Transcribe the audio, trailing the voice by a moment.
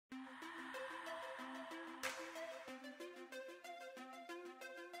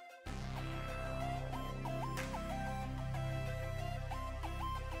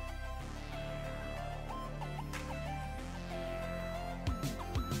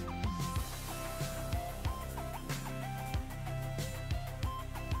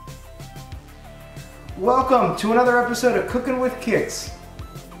Welcome to another episode of Cooking with Kicks.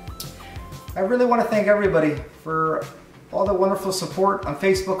 I really want to thank everybody for all the wonderful support on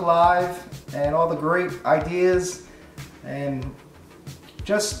Facebook Live and all the great ideas and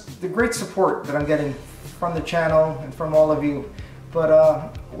just the great support that I'm getting from the channel and from all of you.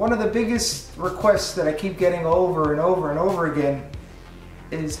 But one of the biggest requests that I keep getting over and over and over again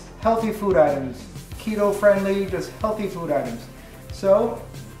is healthy food items, keto friendly, just healthy food items. So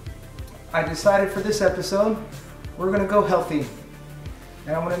I decided for this episode we're going to go healthy,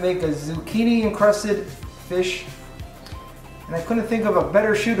 and I'm going to make a zucchini encrusted fish, and I couldn't think of a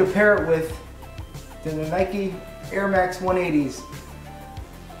better shoe to pair it with than the Nike Air Max 180s.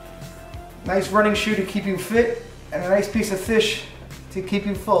 Nice running shoe to keep you fit and a nice piece of fish to keep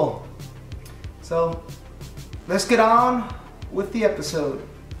you full. So let's get on with the episode.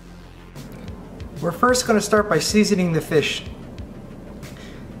 We're first going to start by seasoning the fish.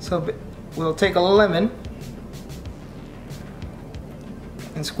 So we'll take a lemon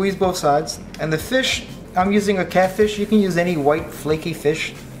and squeeze both sides. And the fish, I'm using a catfish. You can use any white flaky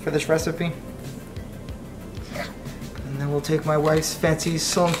fish for this recipe. And then we'll take my wife's fancy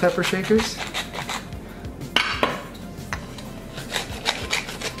salt and pepper shakers.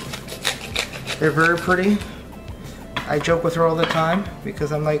 They're very pretty. I joke with her all the time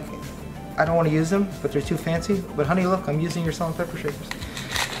because I'm like, I don't want to use them, but they're too fancy. But honey, look, I'm using your salt and pepper shakers.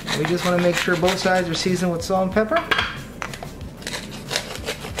 And we just want to make sure both sides are seasoned with salt and pepper.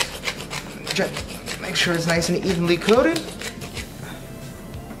 Make sure it's nice and evenly coated.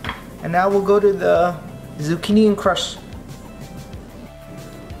 And now we'll go to the zucchini encrust.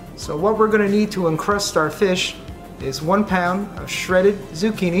 So what we're going to need to encrust our fish is 1 pound of shredded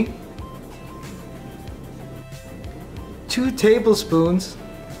zucchini, 2 tablespoons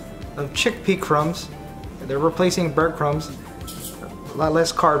of chickpea crumbs. They're replacing breadcrumbs. A lot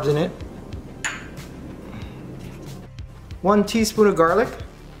less carbs in it. 1 teaspoon of garlic.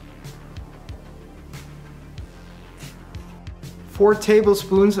 4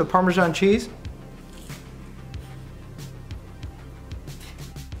 tablespoons of Parmesan cheese.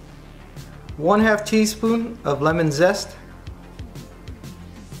 1/2 teaspoon of lemon zest.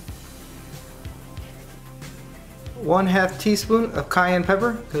 1/2 teaspoon of cayenne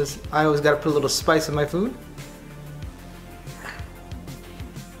pepper, because I always got to put a little spice in my food.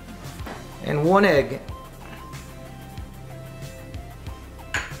 And 1 egg.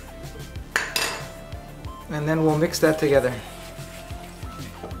 And then we'll mix that together.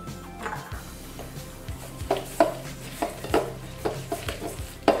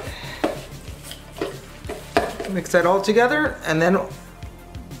 Mix that all together, and then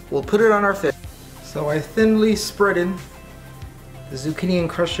we'll put it on our fish. So I thinly spreaded the zucchini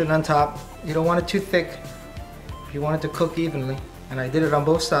encrusted on top. You don't want it too thick if you want it to cook evenly, and I did it on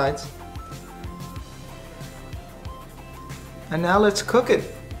both sides. And now let's cook it.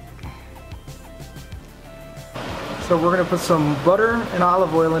 So we're going to put some butter and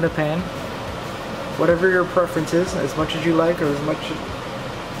olive oil in a pan, whatever your preference is, as much as you like or as much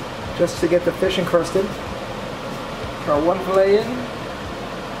just to get the fish encrusted. Throw 1 fillet in.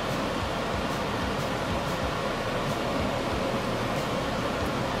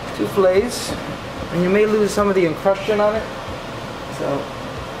 2 fillets, and you may lose some of the encrustion on it, so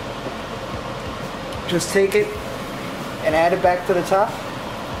just take it and add it back to the top.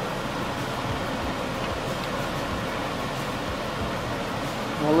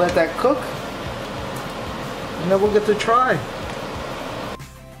 We'll let that cook, and then we'll get to try.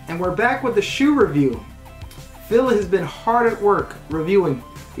 And we're back with the shoe review. Phil has been hard at work reviewing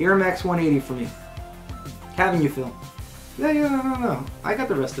the Air Max 180 for me. Haven't you, Phil? Yeah, no. I got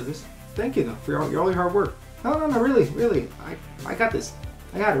the rest of this. Thank you, though, for all your hard work. No, really. I got this.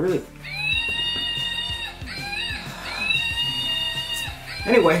 I got it, really.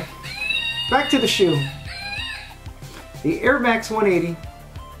 Anyway, back to the shoe. The Air Max 180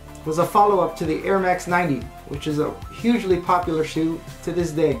 was a follow-up to the Air Max 90, which is a hugely popular shoe to this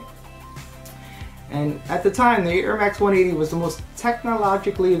day. And at the time, the Air Max 180 was the most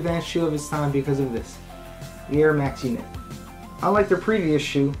technologically advanced shoe of its time because of this, the Air Max unit. Unlike the previous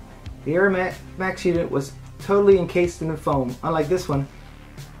shoe, the Air Max unit was totally encased in foam, unlike this one,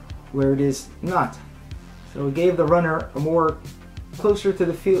 where it is not. So it gave the runner a more closer to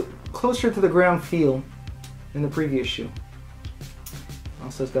the ground feel than the previous shoe.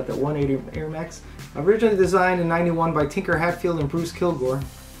 Also, it's got that 180 Air Max, originally designed in '91 by Tinker Hatfield and Bruce Kilgore.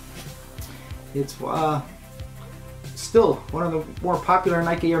 It's still one of the more popular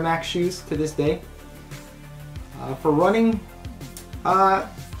Nike Air Max shoes to this day. For running,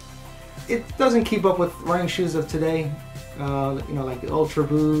 it doesn't keep up with running shoes of today, you know, like the Ultra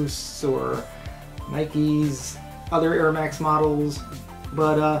Boosts or Nikes, other Air Max models.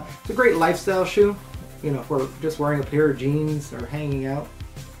 But it's a great lifestyle shoe, you know, if we're just wearing a pair of jeans or hanging out.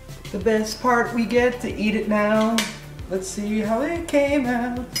 The best part, we get to eat it now. Let's see how it came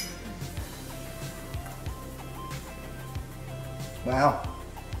out. Wow.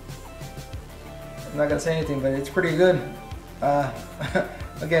 I'm not gonna say anything, but it's pretty good.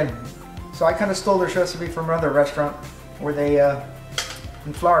 Again, so I kind of stole this recipe from another restaurant where they,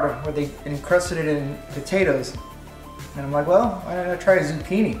 in Florida, where they encrusted it in potatoes. And I'm like, well, why don't I try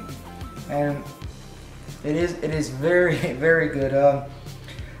zucchini? And it is very, very good.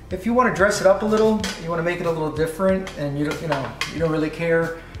 If you want to dress it up a little, you want to make it a little different, and you don't really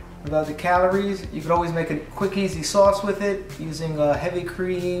care about the calories, you can always make a quick, easy sauce with it using heavy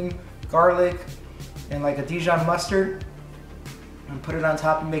cream, garlic, and like a Dijon mustard, and put it on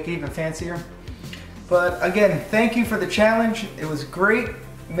top and make it even fancier. But again, thank you for the challenge. It was great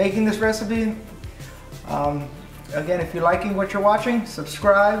making this recipe. Again, if you're liking what you're watching,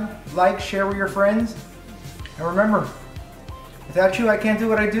 subscribe, like, share with your friends. And remember, without you, I can't do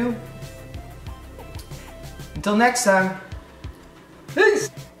what I do. Until next time.